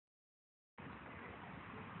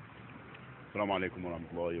Assalamu alaikum wa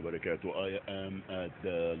rahmatullahi wa barakatuh. I am at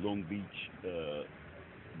Long Beach,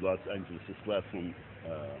 Los Angeles. It's left from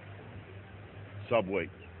subway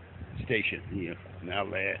station here in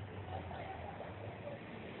LA.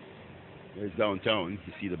 There's downtown.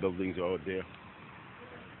 You see the buildings out there.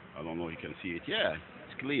 I don't know if you can see it. Yeah,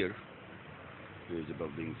 it's clear. There's the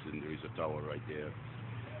buildings and there's a tower right there.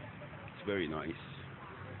 It's very nice.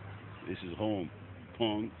 This is home,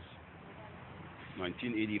 Ponds,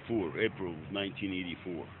 1984, April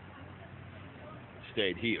 1984.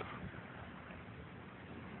 Stayed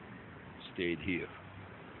here.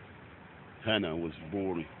 Hannah was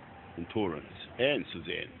born in Torrance, and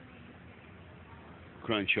Suzanne.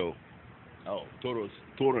 Crenshaw. Oh,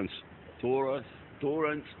 Torrance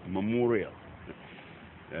Memorial,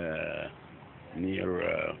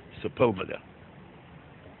 near Sepulveda.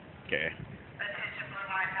 Okay.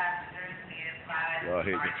 Well,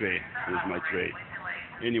 here's the train. Here's my train.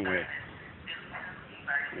 Anyway,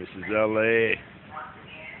 this is LA.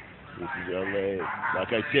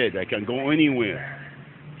 Like I said, I can go anywhere.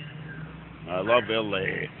 I love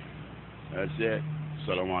LA. That's it.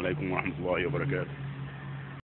 Assalamu alaikum wa rahmatullahi wa barakatuh.